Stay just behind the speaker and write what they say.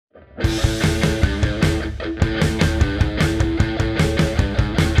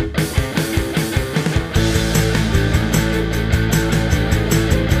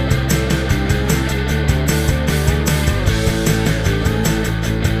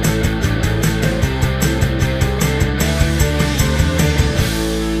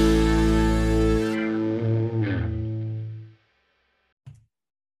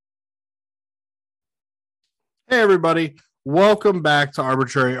everybody. Welcome back to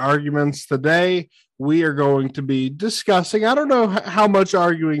Arbitrary Arguments. Today, we are going to be discussing, I don't know how much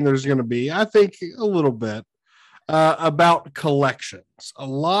arguing there's going to be. I think a little bit about collections. A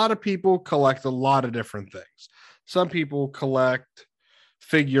lot of people collect a lot of different things. Some people collect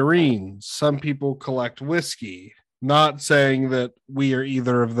figurines. Some people collect whiskey. Not saying that we are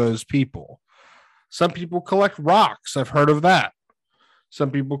either of those people. Some people collect rocks. I've heard of that.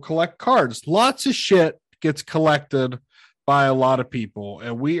 Some people collect cards. Lots of shit gets collected by a lot of people,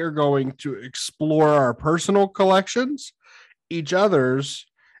 and we are going to explore our personal collections, each other's,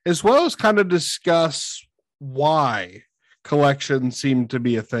 as well as kind of discuss why collections seem to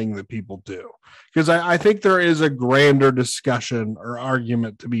be a thing that people do. Because I think there is a grander discussion or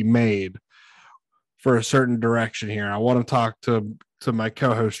argument to be made for a certain direction here. I want to talk to my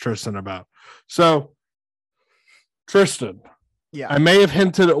co-host Tristan about. So, Tristan, yeah, I may have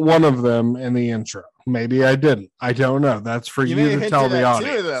hinted at one of them in the intro. Maybe I didn't. I don't know. That's for you to tell the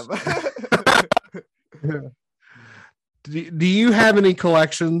audience. Two of them. Do you have any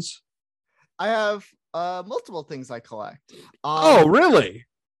collections? I have multiple things I collect. Oh, really?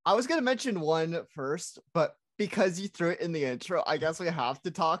 I was gonna mention one first, but because you threw it in the intro, I guess we have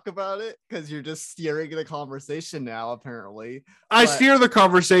to talk about it because you're just steering the conversation now, apparently. I steer the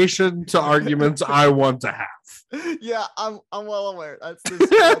conversation to arguments I want to have. Yeah, I'm well aware. That's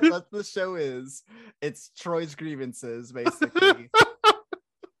the show is. It's Troy's grievances, basically.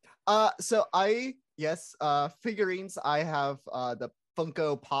 So figurines. I have the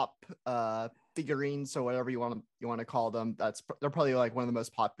Funko Pop figurines, or whatever you want to call them. They're probably like one of the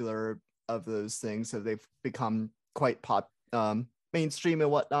most popular of those things, so they've become quite mainstream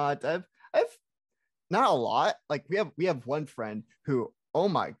and whatnot. I've not a lot. Like we have one friend who, oh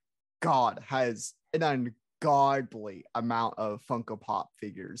my god, has an ungodly amount of Funko Pop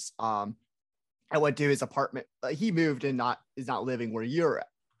figures. I went to his apartment. He moved and is not living where you're at,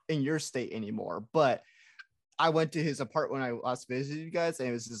 in your state anymore. But I went to his apartment when I last visited you guys, and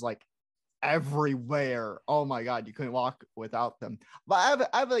it was just like everywhere. Oh my god, you couldn't walk without them. But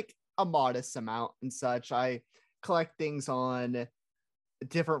I have like a modest amount and such. I collect things on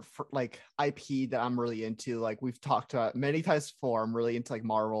different like IP that I'm really into. Like we've talked about many times before, I'm really into like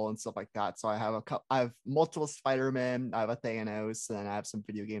Marvel and stuff like that. So I have multiple Spider-Man, I have a Thanos, and then I have some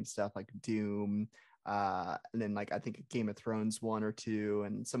video game stuff like Doom, and then like I think a Game of Thrones one or two,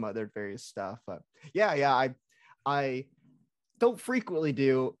 and some other various stuff. But yeah, I don't frequently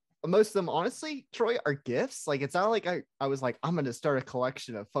do. Most of them, honestly, Troy, are gifts. Like it's not like I was like, I'm gonna start a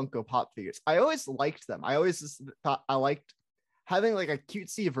collection of Funko Pop figures. I always liked them. I always just thought I liked having like a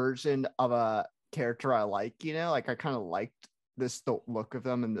cutesy version of a character I like, like I kind of liked the look of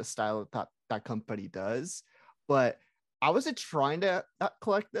them and the style that company does. But I wasn't trying to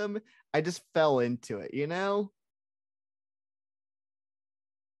collect them. I just fell into it,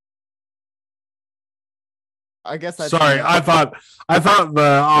 I guess that's sorry. I thought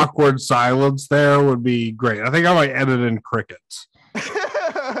the awkward silence there would be great. I think I might edit in crickets.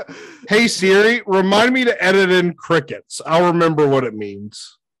 Hey Siri, remind me to edit in crickets. I'll remember what it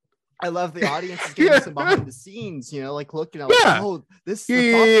means. I love the audience is getting some behind the scenes, like looking at like, oh, this is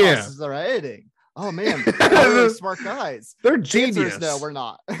the thought process they're editing. Oh man, they're really smart guys. They're genius. No, we're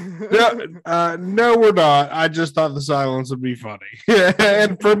not. No, we're not. I just thought the silence would be funny.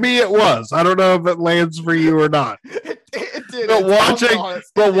 And for me it was. I don't know if it lands for you or not. It did.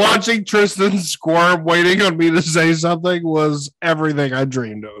 But watching Tristan squirm waiting on me to say something was everything I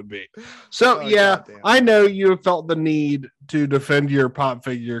dreamed it would be. So I know you have felt the need to defend your pop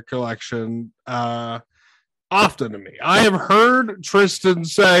figure collection often to me. I have heard Tristan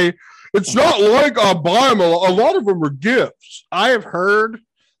say, it's not like I buy them. A lot of them are gifts. I have heard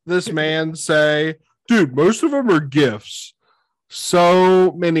this man say, dude, most of them are gifts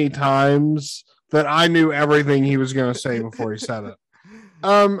so many times that I knew everything he was going to say before he said it.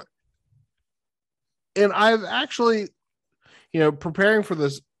 And I've actually, preparing for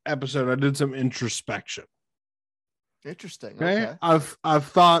this episode, I did some introspection. Interesting. Okay. I've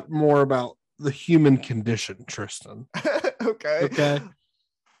thought more about the human condition, Tristan. Okay.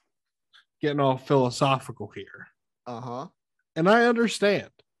 Getting all philosophical here. Uh-huh. And I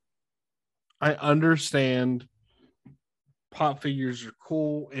understand pop figures are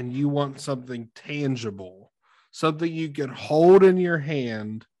cool and you want something tangible, something you can hold in your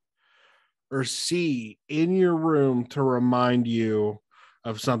hand or see in your room to remind you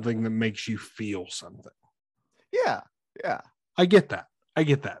of something that makes you feel something. Yeah. I get that.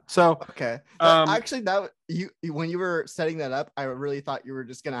 So okay, actually, that you when you were setting that up, I really thought you were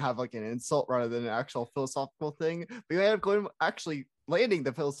just gonna have like an insult rather than an actual philosophical thing. But you ended up landing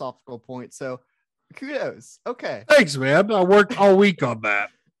the philosophical point. So Kudos. Okay. Thanks, man. I worked all week on that.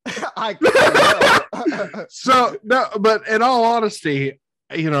 I know. So no, but in all honesty,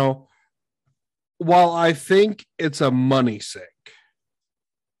 while I think it's a money sink,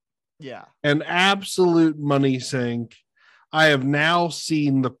 Yeah. an absolute money sink, I have now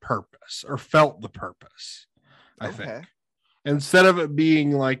seen the purpose or felt the purpose. I think instead of it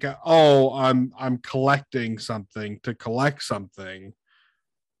being like, I'm collecting something to collect something,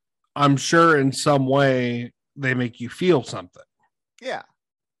 I'm sure in some way they make you feel something. Yeah.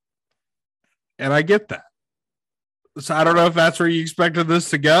 And I get that. So I don't know if that's where you expected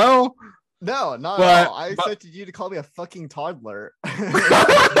this to go. No, not at all. I expected you to call me a fucking toddler.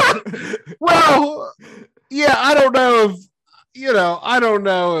 Well, yeah, I don't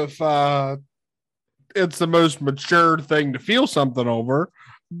know if it's the most mature thing to feel something over,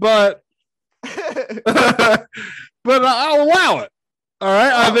 but but I'll allow it. All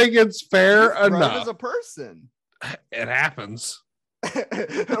right, I think it's fair enough. As a person, it happens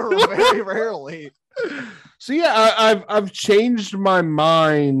very rarely. So yeah, I've changed my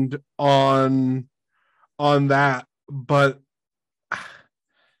mind on that, but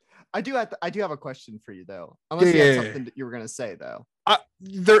I do have a question for you though. Unless you had something that you were gonna say though.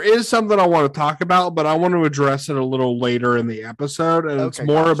 There is something I want to talk about, but I want to address it a little later in the episode, and it's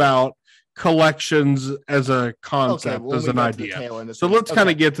more about collections as a concept, as an idea. So let's kind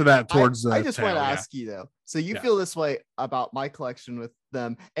of get to that towards the I just want to ask you though. So you feel this way about my collection with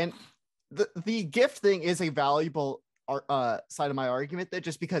them, and the gift thing is a valuable side of my argument there,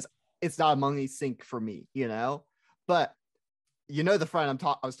 just because it's not a money sink for me, but the friend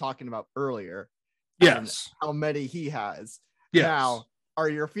I was talking about earlier. Yes. How many he has. Yes. Now, are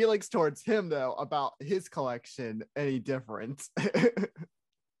your feelings towards him though about his collection any different?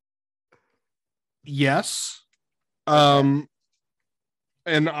 Yes. And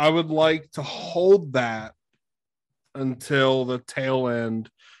I would like to hold that until the tail end,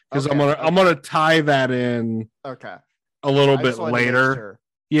 because I'm gonna tie that in a little bit later. Sure.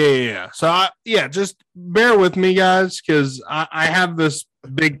 Yeah. So just bear with me, guys, because I have this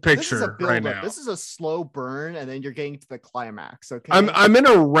big picture right now. This is a slow burn, and then you're getting to the climax. Okay. I'm in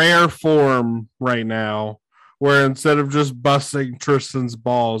a rare form right now where instead of just busting Tristan's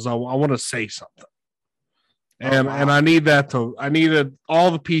balls, I want to say something. And I need I needed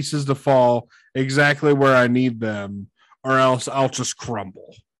all the pieces to fall exactly where I need them, or else I'll just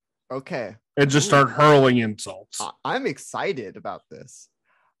crumble. Okay. And just start hurling insults. I'm excited about this.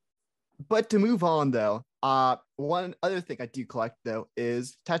 But to move on though, one other thing I do collect though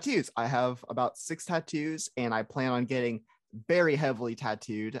is tattoos. I have about 6 tattoos, and I plan on getting very heavily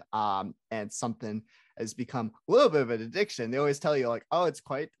tattooed. And something has become a little bit of an addiction. They always tell you like, oh, it's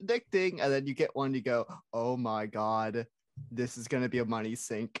quite addicting, and then you get one, you go, oh my god, this is gonna be a money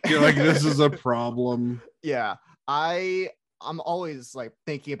sink. You're like, this is a problem. Yeah, I'm always like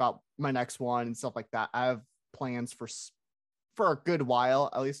thinking about my next one and stuff like that. I have plans for a good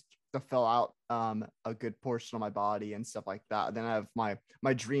while, at least to fill out a good portion of my body and stuff like that. Then I have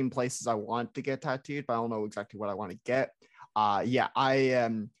my dream places I want to get tattooed, but I don't know exactly what I want to get. I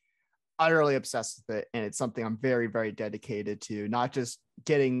am utterly obsessed with it, and it's something I'm very, very dedicated to, not just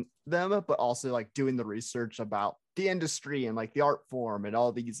getting them, but also like doing the research about the industry and like the art form and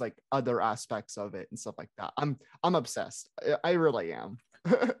all these like other aspects of it and stuff like that. I'm obsessed. I really am.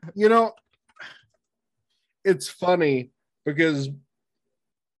 It's funny because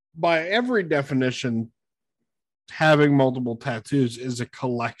by every definition, having multiple tattoos is a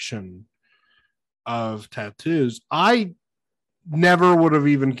collection of tattoos. I never would have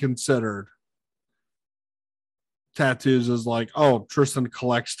even considered tattoos as like, oh, Tristan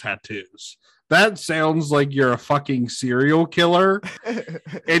collects tattoos. That sounds like you're a fucking serial killer,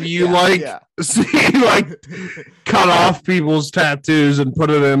 and you see like cut off people's tattoos and put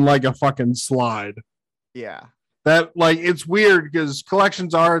it in like a fucking slide. Yeah. That like, it's weird because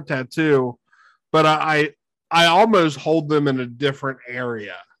collections are a tattoo, but I almost hold them in a different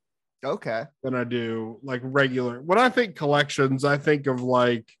area. Okay. Than I do like regular. When I think collections, I think of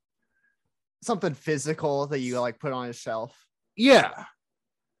like something physical that you like put on a shelf. Yeah.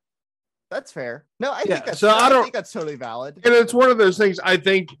 That's fair. No, I think that's I think that's totally valid. And it's one of those things. I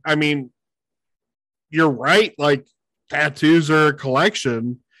mean, you're right. Like, tattoos are a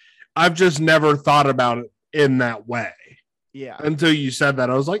collection. I've just never thought about it in that way. Yeah. Until you said that,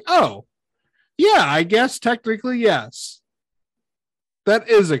 I was like, oh, yeah, I guess technically, yes. That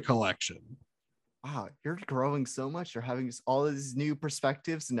is a collection. Wow, you're growing so much. You're having all these new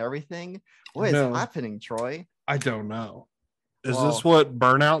perspectives and everything. What is happening, Troy? I don't know. Is this what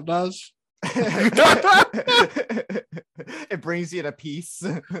burnout does? It brings you to peace.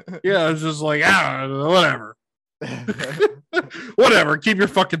 Yeah, it's just like, whatever. Whatever. Keep your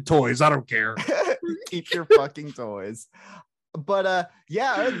fucking toys. I don't care. Keep your fucking toys. But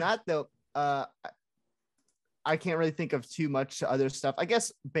yeah, other than that though, I can't really think of too much other stuff. I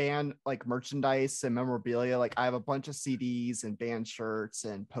guess band like merchandise and memorabilia. Like I have a bunch of CDs and band shirts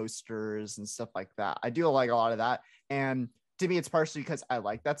and posters and stuff like that. I do like a lot of that. And to me, it's partially because I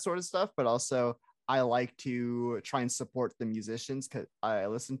like that sort of stuff, but also I like to try and support the musicians I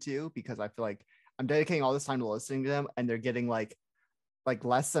listen to, because I feel like I'm dedicating all this time to listening to them, and they're getting like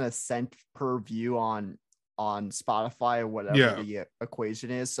less than a cent per view on Spotify or whatever the equation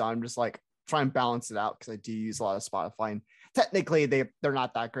is. So I'm just like try and balance it out, because I do use a lot of Spotify, and technically they're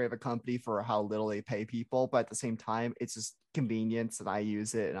not that great of a company for how little they pay people, but at the same time it's just convenience, and I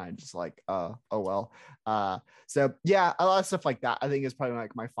use it, and I'm just like oh well. So yeah, a lot of stuff like that I think is probably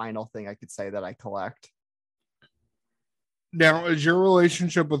like my final thing I could say that I collect. Now, is your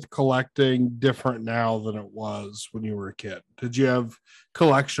relationship with collecting different now than it was when you were a kid? Did you have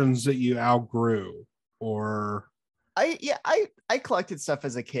collections that you outgrew, or I collected stuff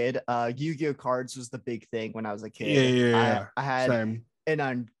as a kid. Yu-Gi-Oh cards was the big thing when I was a kid. Yeah. I had Same. an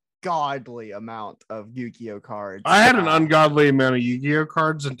ungodly amount of Yu-Gi-Oh cards. I had an ungodly amount of Yu-Gi-Oh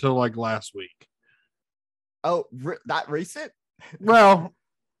cards until like last week. Oh, that recent? Well,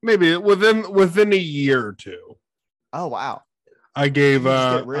 maybe within a year or two. Oh wow. I gave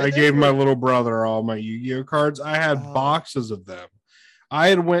my little brother all my Yu-Gi-Oh cards. I had boxes of them. I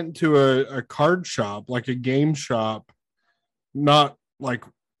had went to a card shop, like a game shop, not like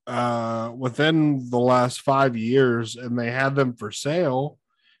within the last 5 years, and they had them for sale,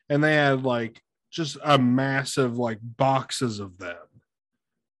 and they had like just a massive like boxes of them.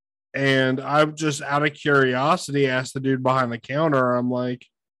 And I'm just out of curiosity asked the dude behind the counter. I'm like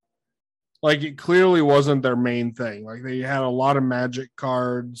it clearly wasn't their main thing. Like they had a lot of Magic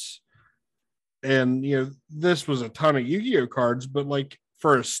cards, and this was a ton of Yu-Gi-Oh cards, but like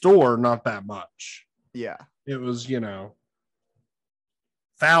for a store, not that much. Yeah, it was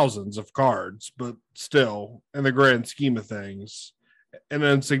thousands of cards, but still, in the grand scheme of things, an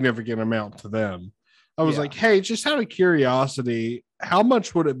insignificant amount to them. I was like, hey, just out of curiosity, how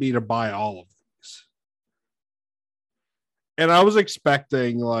much would it be to buy all of these? And I was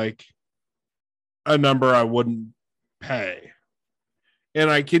expecting like a number I wouldn't pay. And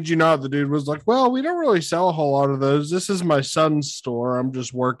I kid you not, the dude was like, well, we don't really sell a whole lot of those. This is my son's store. I'm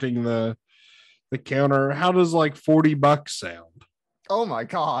just working the counter. How does like $40 sound? Oh my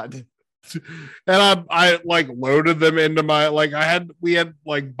God. And I like loaded them into my, like we had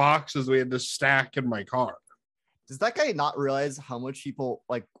like boxes we had to stack in my car. Does that guy not realize how much people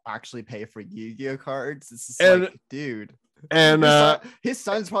like actually pay for Yu-Gi-Oh cards? It's just like, dude. And his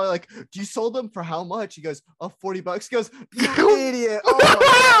son's probably like, do you sold them for how much? He goes, oh, $40. He goes, you idiot.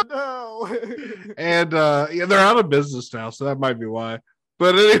 Oh no. And they're out of business now, so that might be why.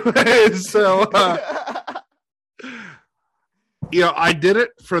 But anyway, so I did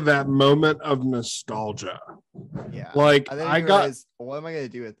it for that moment of nostalgia. Yeah. Like I got, what am I gonna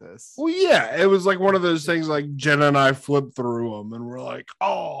do with this? Well, yeah, it was like one of those things like Jenna and I flipped through them and we're like,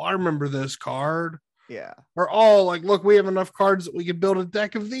 oh, I remember this card. Yeah. Or oh, like, look, we have enough cards that we could build a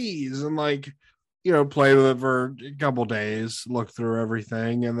deck of these, and like, play with it for a couple days, look through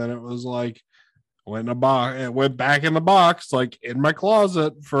everything, and then it was like went in a box, it went back in the box, like in my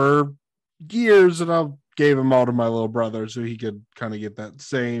closet for years, and I gave them all to my little brother so he could kind of get that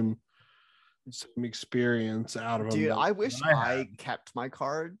same experience out of them. Dude, I wish I kept my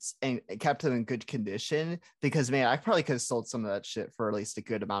cards and kept them in good condition, because man, I probably could have sold some of that shit for at least a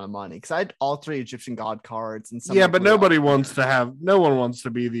good amount of money, because I had all 3 Egyptian god cards and some. Yeah, but no one wants to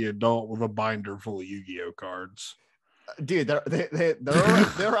be the adult with a binder full of Yu-Gi-Oh cards. Dude, they're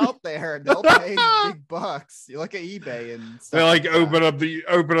out there. They'll pay big bucks. You look at eBay and stuff. They like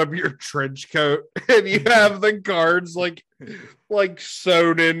open up your trench coat and you have the cards like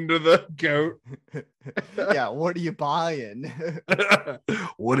sewn into the coat. Yeah, what are you buying?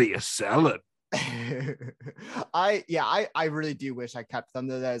 What are you selling? I really do wish I kept them.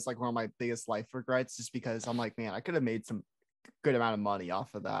 That is like one of my biggest life regrets, just because I'm like, man, I could have made some good amount of money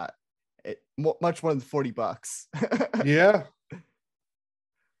off of that. Much more than $40. Yeah.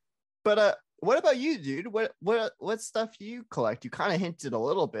 But what about you, dude? What stuff do you collect? You kind of hinted a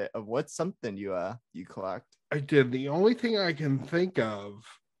little bit of what's something you collect. I did. The only thing I can think of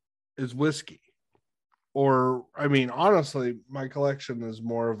is whiskey. Or I mean, honestly, my collection is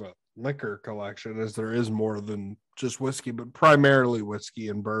more of a liquor collection, as there is more than just whiskey, but primarily whiskey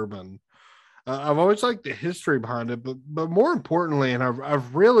and bourbon. I've always liked the history behind it, but more importantly, and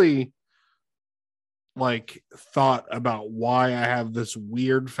I've really like thought about why I have this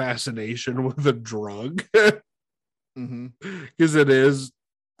weird fascination with a drug. Because it is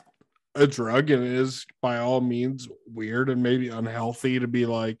a drug and it is by all means weird and maybe unhealthy to be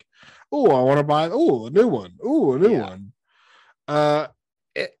like, oh, I want to buy a new one. Oh, a new one.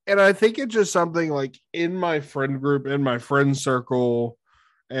 And I think it's just something like in my friend group, in my friend circle,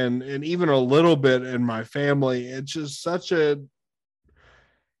 and even a little bit in my family, it's just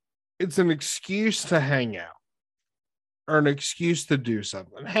it's an excuse to hang out or an excuse to do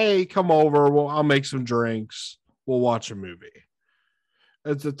something. Hey, come over. Well, I'll make some drinks. We'll watch a movie.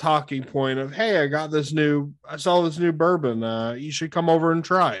 It's a talking point of, hey, I saw this new bourbon. You should come over and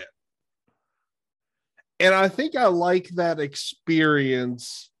try it. And I think I like that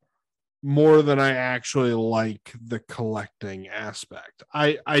experience more than I actually like the collecting aspect.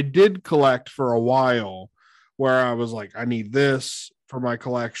 I did collect for a while where I was like, I need this for my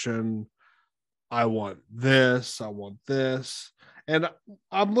collection. I want this. I want this. And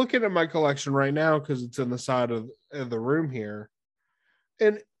I'm looking at my collection right now because it's in the side of the room here.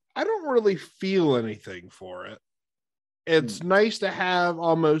 And I don't really feel anything for it. It's nice to have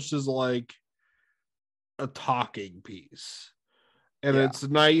almost as like a talking piece. And it's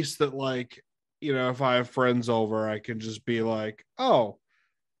nice that, like, you know, if I have friends over, I can just be like, oh,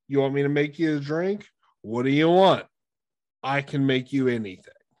 you want me to make you a drink? What do you want? I can make you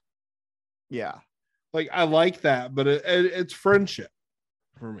anything. Yeah. Like, I like that, but it's friendship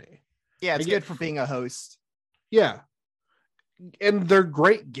for me. Yeah, it's good for being a host. Yeah. And they're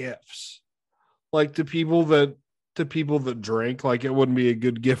great gifts. Like to people that drink, like it wouldn't be a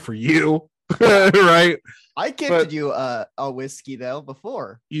good gift for you. Right? I gifted you a whiskey though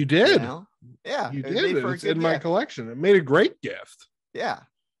before. You did. You know? Yeah. You did. It's in my collection. It made a great gift. Yeah.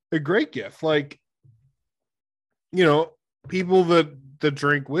 A great gift. Like, you know, people that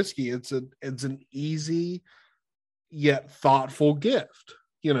drink whiskey, it's an easy yet thoughtful gift.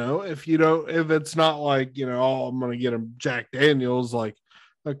 You know, if it's not like, you know, oh, I'm gonna get him Jack Daniels, like,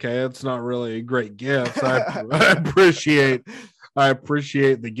 okay, it's not really a great gift. I appreciate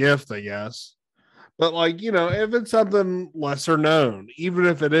the gift, I guess. But like, you know, if it's something lesser known, even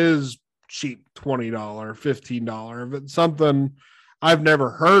if it is cheap, $20, $15, if it's something I've never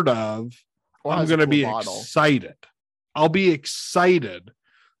heard of, I'm going to be excited. I'll be excited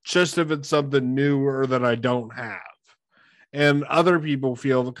just if it's something newer that I don't have. And other people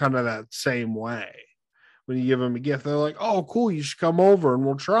feel kind of that same way. When you give them a gift, they're like, oh, cool, you should come over and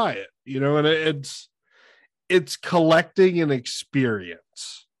we'll try it. You know, and it's collecting an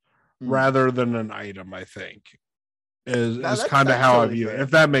experience rather than an item, I think, is kind of how I view it,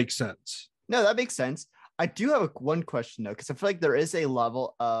 if that makes sense. No, that makes sense. I do have one question, though, because I feel like there is a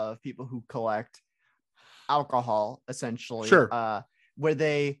level of people who collect alcohol, essentially, where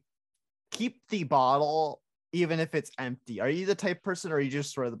they keep the bottle even if it's empty. Are you the type person, or you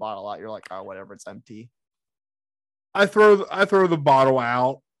just throw the bottle out? You're like, oh, whatever, it's empty. I throw the bottle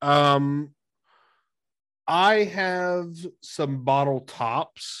out. I have some bottle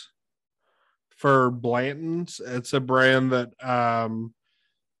tops for Blanton's. It's a brand that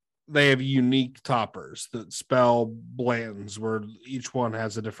they have unique toppers that spell Blanton's, where each one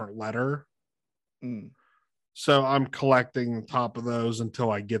has a different letter. So I'm collecting the top of those until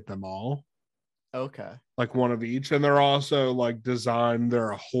I get them all. Okay. Like one of each. And they're also like designed,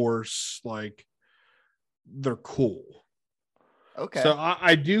 they're a horse, like they're cool. Okay. So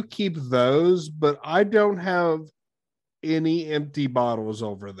I do keep those, but I don't have any empty bottles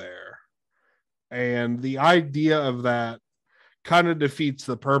over there. And the idea of that kind of defeats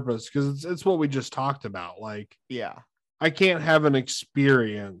the purpose, because it's what we just talked about. Like, yeah, I can't have an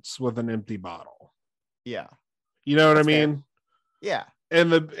experience with an empty bottle. Yeah. You know what I mean? Fair. Yeah.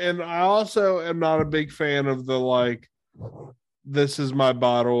 And I also am not a big fan of the, like, this is my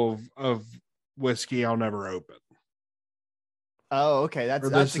bottle of whiskey I'll never open. Oh, okay.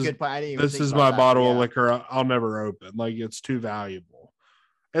 That's a good point. This is my bottle of liquor I'll never open. Like, it's too valuable.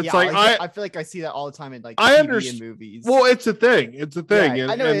 It's I feel like I see that all the time in like I TV understand and movies. Well, it's a thing. It's a thing. Yeah,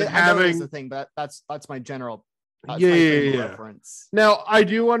 I know it's a thing, but that's my general reference. Now, I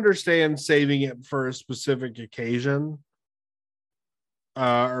do understand saving it for a specific occasion.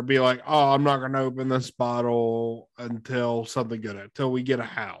 Or be like, oh, I'm not going to open this bottle until something good, until we get a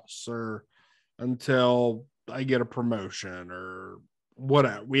house, or until I get a promotion, or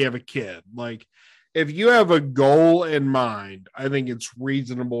whatever. We have a kid. Like, if you have a goal in mind, I think it's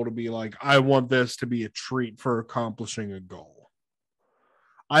reasonable to be like, I want this to be a treat for accomplishing a goal.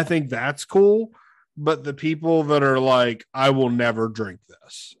 I think that's cool. But the people that are like, I will never drink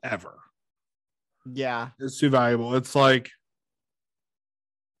this ever. Yeah. It's too valuable. It's like,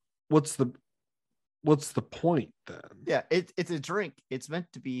 what's the point then? Yeah, it's a drink. It's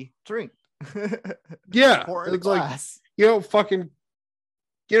meant to be drink. Yeah, Pour in a it's like, glass. fucking,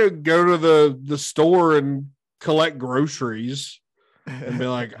 go to the store and collect groceries and be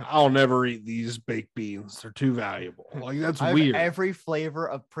like, I'll never eat these baked beans. They're too valuable. Like, that's I have weird. every flavor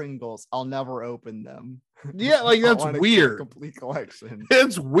of Pringles. I'll never open them. Yeah, like, that's weird. Complete collection.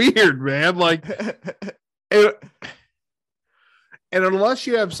 It's weird, man. Like, and unless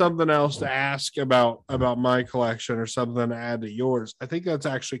you have something else to ask about my collection or something to add to yours, I think that's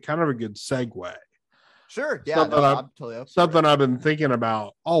actually kind of a good segue. Sure. Yeah. I'm totally up something I've been thinking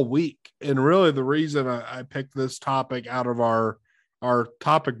about all week. And really the reason I picked this topic out of our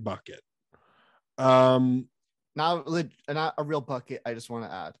topic bucket. Not a real bucket. I just want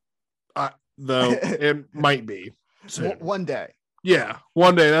to add. Though it might be. Soon. One day. Yeah.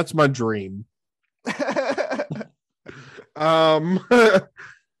 One day. That's my dream. I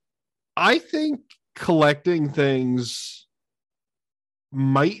think collecting things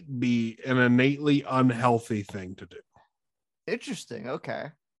might be an innately unhealthy thing to do. Interesting.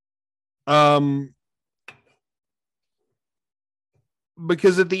 Okay.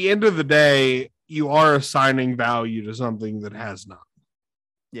 Because at the end of the day, you are assigning value to something that has none.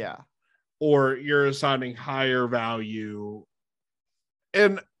 Yeah. Or you're assigning higher value.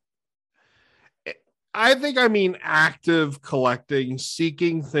 And I think I mean active collecting,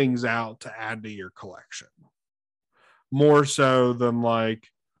 seeking things out to add to your collection. More so than like,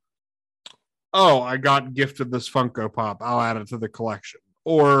 oh, I got gifted this Funko Pop, I'll add it to the collection.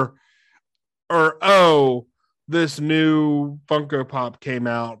 Or oh, this new Funko Pop came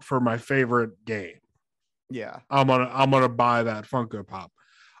out for my favorite game. Yeah. I'm gonna buy that Funko Pop.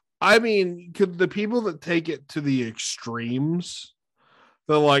 I mean, could the people that take it to the extremes,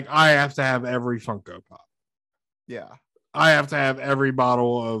 they're like, I have to have every Funko Pop. Yeah. I have to have every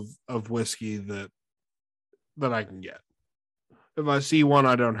bottle of whiskey that I can get. If I see one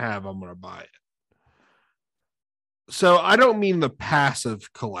I don't have, I'm going to buy it. So I don't mean the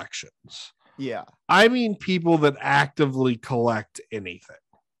passive collections. Yeah. I mean people that actively collect anything.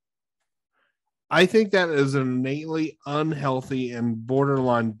 I think that is an innately unhealthy and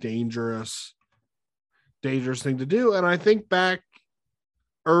borderline dangerous thing to do. And I think back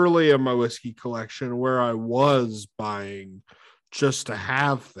early in my whiskey collection where I was buying just to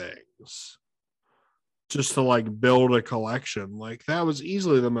have things, just to like build a collection. Like that was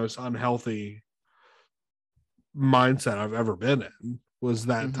easily the most unhealthy mindset I've ever been in, was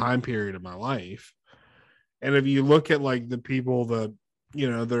that time period of my life. And if you look at like the people that,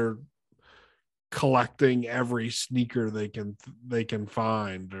 they're collecting every sneaker they can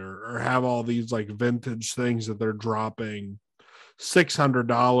find, or have all these like vintage things that they're dropping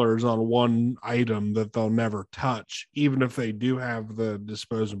 $600 on one item that they'll never touch, even if they do have the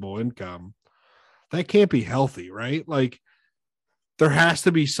disposable income. That can't be healthy, right? Like there has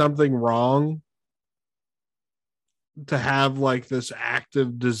to be something wrong to have like this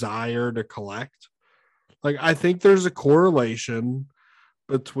active desire to collect. Like I think there's a correlation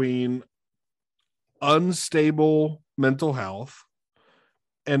between unstable mental health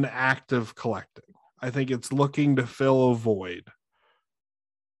and active collecting. I think it's looking to fill a void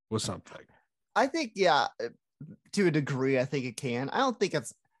with something. I think, yeah, to a degree, I think it can. I don't think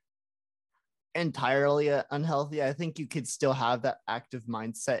it's entirely unhealthy. I think you could still have that active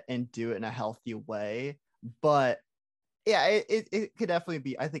mindset and do it in a healthy way. But yeah, it could definitely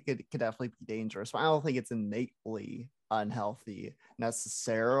be, I think it could definitely be dangerous. But I don't think it's innately unhealthy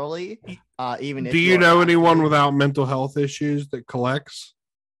necessarily. Even if do you know anyone without mental health issues that collects?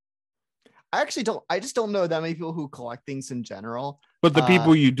 I actually don't. I just don't know that many people who collect things in general. But the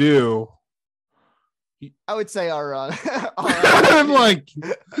people you do, I would say are like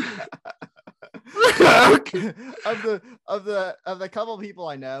of the couple of people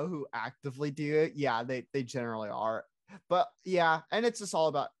I know who actively do it. Yeah, they generally are. But yeah, and it's just all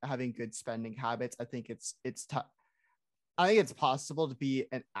about having good spending habits. I think it's I think it's possible to be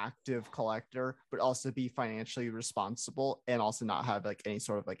an active collector, but also be financially responsible and also not have like any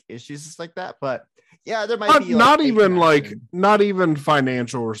sort of like issues like that. But yeah, there might be not even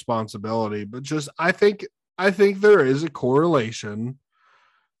financial responsibility, but just I think there is a correlation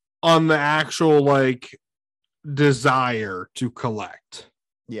on the actual like desire to collect.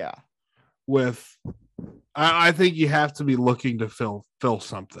 Yeah. I think you have to be looking to fill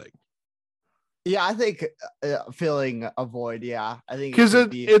something. Yeah, I think filling a void. Yeah, I think because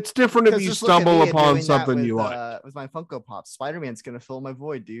it's different if you stumble upon something you like. With my Funko Pop, Spider-Man's gonna fill my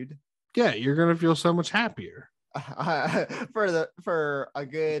void, dude. Yeah, you're gonna feel so much happier. for a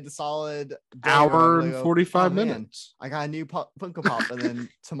good solid hour and 45 minutes. I got a new Funko Pop, and then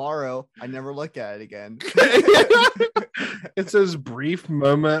tomorrow I never look at it again. It's this brief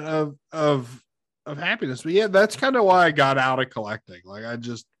moment of happiness. But yeah, that's kind of why I got out of collecting. Like I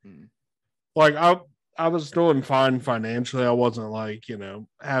just like I was doing fine financially. I wasn't like,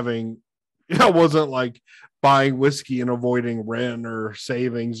 I wasn't like buying whiskey and avoiding rent or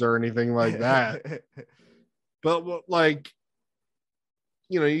savings or anything like that. But like,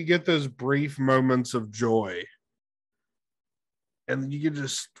 you get those brief moments of joy, and you can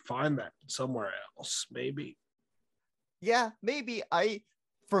just find that somewhere else, maybe. Yeah, maybe.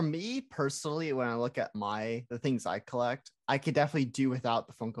 For me personally, when I look at the things I collect, I could definitely do without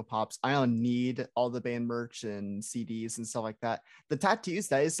the Funko Pops. I don't need all the band merch and CDs and stuff like that. The tattoos,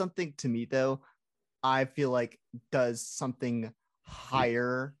 that is something to me though, I feel like does something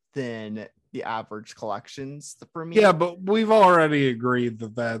higher than the average collections for me. Yeah, but we've already agreed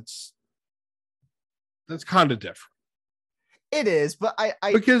that's kind of different. It is, but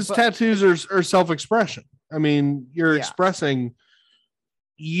because tattoos are self-expression. I mean, you're expressing.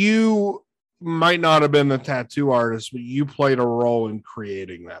 You might not have been the tattoo artist, but you played a role in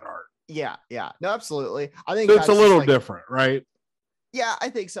creating that art. Yeah. No, absolutely. I think so it's a little different, right? Yeah, I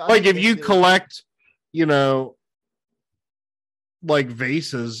think so. Like if you collect, like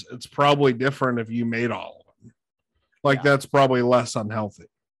vases, it's probably different if you made all of them. Like that's probably less unhealthy.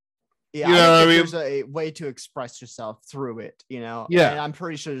 Yeah, I mean, there's a way to express yourself through it, Yeah, and I'm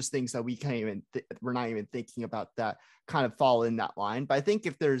pretty sure there's things that we can't even we're not even thinking about that kind of fall in that line. But I think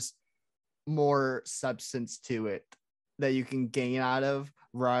if there's more substance to it that you can gain out of,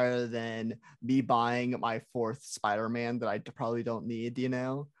 rather than me buying my 4th Spider-Man that I probably don't need,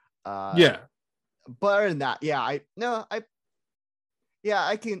 yeah. But other than that, I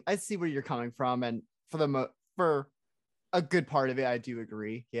see where you're coming from, and for a good part of it, I do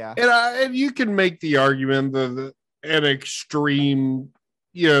agree. Yeah, and you can make the argument that an extreme,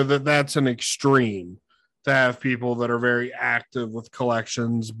 that's an extreme to have people that are very active with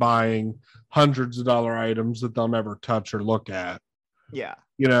collections buying hundreds of dollar items that they'll never touch or look at. Yeah,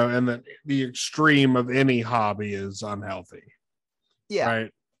 and that the extreme of any hobby is unhealthy. Yeah,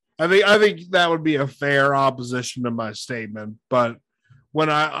 right. I think that would be a fair opposition to my statement, but when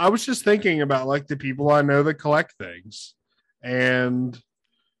I was just thinking about like the people I know that collect things. And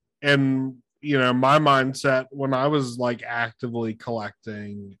my mindset when I was like actively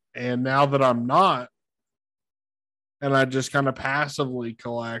collecting, and now that I'm not, and I just kind of passively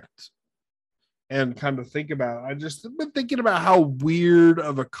collect and kind of think about it, I just been thinking about how weird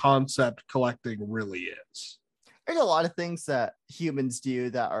of a concept collecting really is. There's a lot of things that humans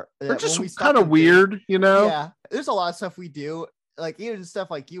do that they're just kind of weird, Yeah, there's a lot of stuff we do, like even stuff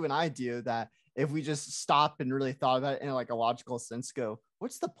like you and I do, that if we just stop and really thought about it in like a logical sense, go,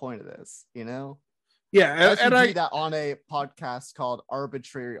 what's the point of this? Yeah, and I do that on a podcast called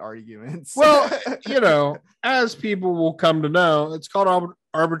Arbitrary Arguments. Well, as people will come to know, it's called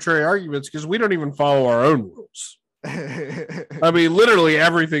Arbitrary Arguments because we don't even follow our own rules. I mean, literally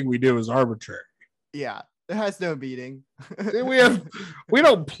everything we do is arbitrary. Yeah, it has no meaning. we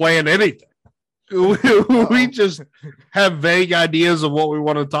don't plan anything. We just have vague ideas of what we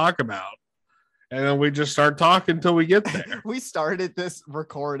want to talk about. And then we just start talking until we get there. We started this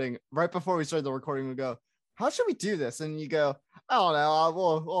recording right before we started the recording. We go, how should we do this? And you go, I don't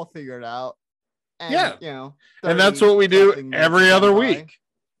know. We'll figure it out. And, and that's what we do every other week.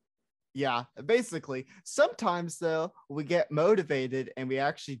 Yeah, basically. Sometimes, though, we get motivated and we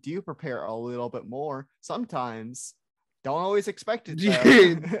actually do prepare a little bit more. Sometimes, don't always expect it,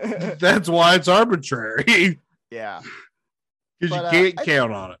 though. That's why it's arbitrary. Yeah. Because you can't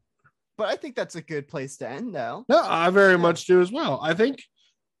count on it. But I think that's a good place to end, though. No, I very much do as well. I think,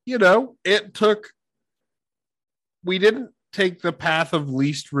 we didn't take the path of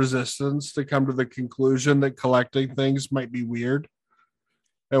least resistance to come to the conclusion that collecting things might be weird.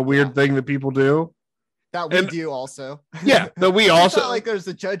 A weird thing that people do. That we do also. Yeah, that we also. It's not like there's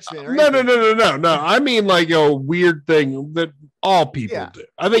a judgment. Or No. I mean like a weird thing that all people do.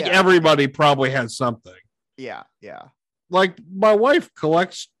 I think everybody probably has something. Yeah. Like my wife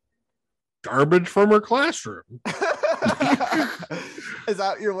collects garbage from her classroom. Is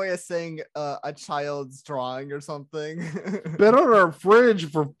that your way of saying a child's drawing or something? Been on our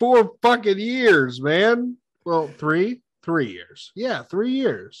fridge for 4 fucking years, man. Well, 3 years. Yeah, 3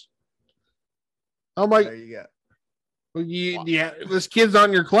 years. I'm like, there you go. Well, this kid's not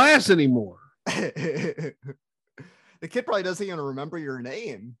in your class anymore. The kid probably doesn't even remember your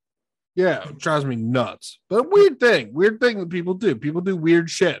name. Yeah, it drives me nuts. But weird thing that people do. People do weird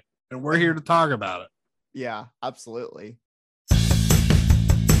shit. And we're here to talk about it. Yeah, absolutely.